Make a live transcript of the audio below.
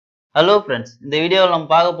Hello friends, இந்த வீடியோவில் நம்ம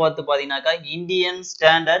பார்க்க போகிறது பார்த்தீங்கன்னாக்கா இந்தியன்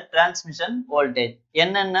ஸ்டாண்டர்ட் டிரான்ஸ்மிஷன் வோல்டேஜ்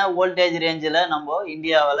என்னென்ன வோல்டேஜ் ரேஞ்சில் நம்ம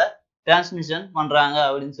இந்தியாவில் டிரான்ஸ்மிஷன் பண்ணுறாங்க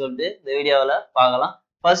அப்படின்னு சொல்லிட்டு இந்த வீடியோவில் பார்க்கலாம்.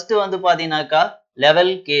 ஃபர்ஸ்ட் வந்து பார்த்தீங்கன்னாக்கா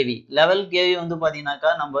லெவல் கேவி வந்து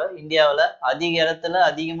பார்த்தீங்கன்னாக்கா நம்ம இந்தியாவில் அதிக இடத்துல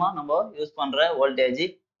அதிகமாக நம்ம யூஸ் பண்ணுற வோல்டேஜ்.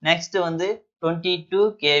 நெக்ஸ்ட் வந்து 22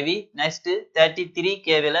 கேவி, நெக்ஸ்ட் 33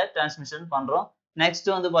 கேவியில் டிரான்ஸ்மிஷன் பண்ணுறோம். நெக்ஸ்ட்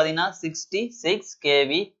வந்து பார்த்தீங்கன்னா 66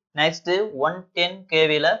 கேவி, நெக்ஸ்ட் 110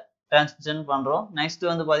 கேவியில் டிரான்ஸ்மிஷன் பண்றோம். நெக்ஸ்ட்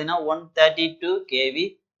வந்து பாத்தீங்கன்னா 132 கேவி,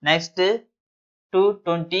 நெக்ஸ்ட்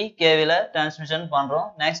 220 கேவில டிரான்ஸ்மிஷன் பண்றோம்.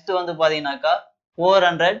 நெக்ஸ்ட் வந்து பாத்தீங்கன்னாக்கா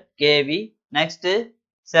 400 கேவி, நெக்ஸ்ட்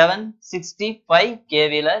 765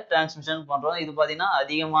 கேவில டிரான்ஸ்மிஷன் பண்றோம். இது பாத்தீங்கன்னா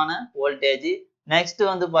அதிகமான வோல்டேஜ். நெக்ஸ்ட்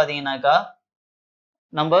வந்து பாத்தீங்கன்னாக்கா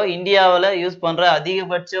நம்ம இந்தியாவில் யூஸ் பண்ற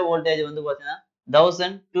அதிகபட்ச வோல்டேஜ் வந்து பாத்தீங்கன்னா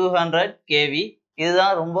 1200 கேவி.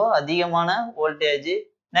 இதுதான் ரொம்ப அதிகமான வோல்டேஜ்.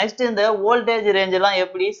 நெக்ஸ்ட் இந்த வோல்டேஜ் ரேஞ்ச் எல்லாம்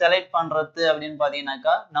எப்படி செலக்ட் பண்றது அப்படின்னு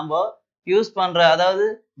பாத்தீங்கன்னாக்கா நம்ம யூஸ் பண்ற அதாவது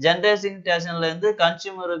ஜெனரேட்டிங் ஸ்டேஷன்ல இருந்து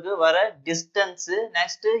கன்சியூமருக்கு வர டிஸ்டன்ஸ்,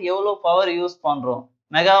 நெக்ஸ்ட் எவ்வளவு பவர் யூஸ் பண்றோம்,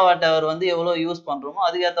 மெகாவாட் ஹவர் வந்து எவ்வளவு யூஸ் பண்றோமோ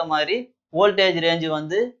அதுக்கேற்ற மாதிரி வோல்டேஜ் ரேஞ்ச்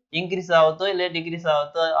வந்து இன்க்ரீஸ் ஆகத்தோ இல்லை டிக்ரீஸ்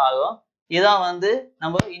ஆகத்தோ ஆகும். இதான் வந்து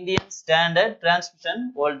நம்ம Indian standard transmission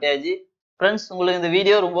voltage. Friends, உங்களுக்கு இந்த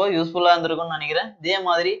வீடியோ ரொம்ப யூஸ்ஃபுல்லா இருந்திருக்கும்னு நினைக்கிறேன். இதே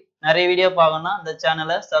மாதிரி நிறைய வீடியோ பார்க்கணும்னா இந்த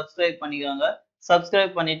சேனலை சப்ஸ்கிரைப் பண்ணிக்கோங்க.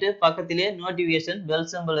 சப்ஸ்கிரைப் பண்ணிட்டு பக்கத்திலேயே நோட்டிபிகேஷன் பெல்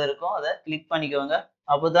சிம்பிள் இருக்கும், அதை கிளிக் பண்ணிக்கோங்க.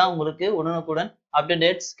 அப்போதான் உங்களுக்கு உடனுக்குடன்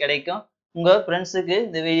அப்டேட்ஸ் கிடைக்கும். உங்க ஃப்ரெண்ட்ஸுக்கு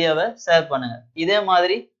இந்த வீடியோவை ஷேர் பண்ணுங்க. இதே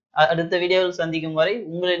மாதிரி அடுத்த வீடியோவில் சந்திக்கும் வரை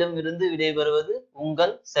உங்களிடம் இருந்து விடைபெறுவது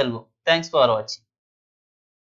உங்கள் செல்வம். தேங்க்ஸ் ஃபார் வாட்சிங்.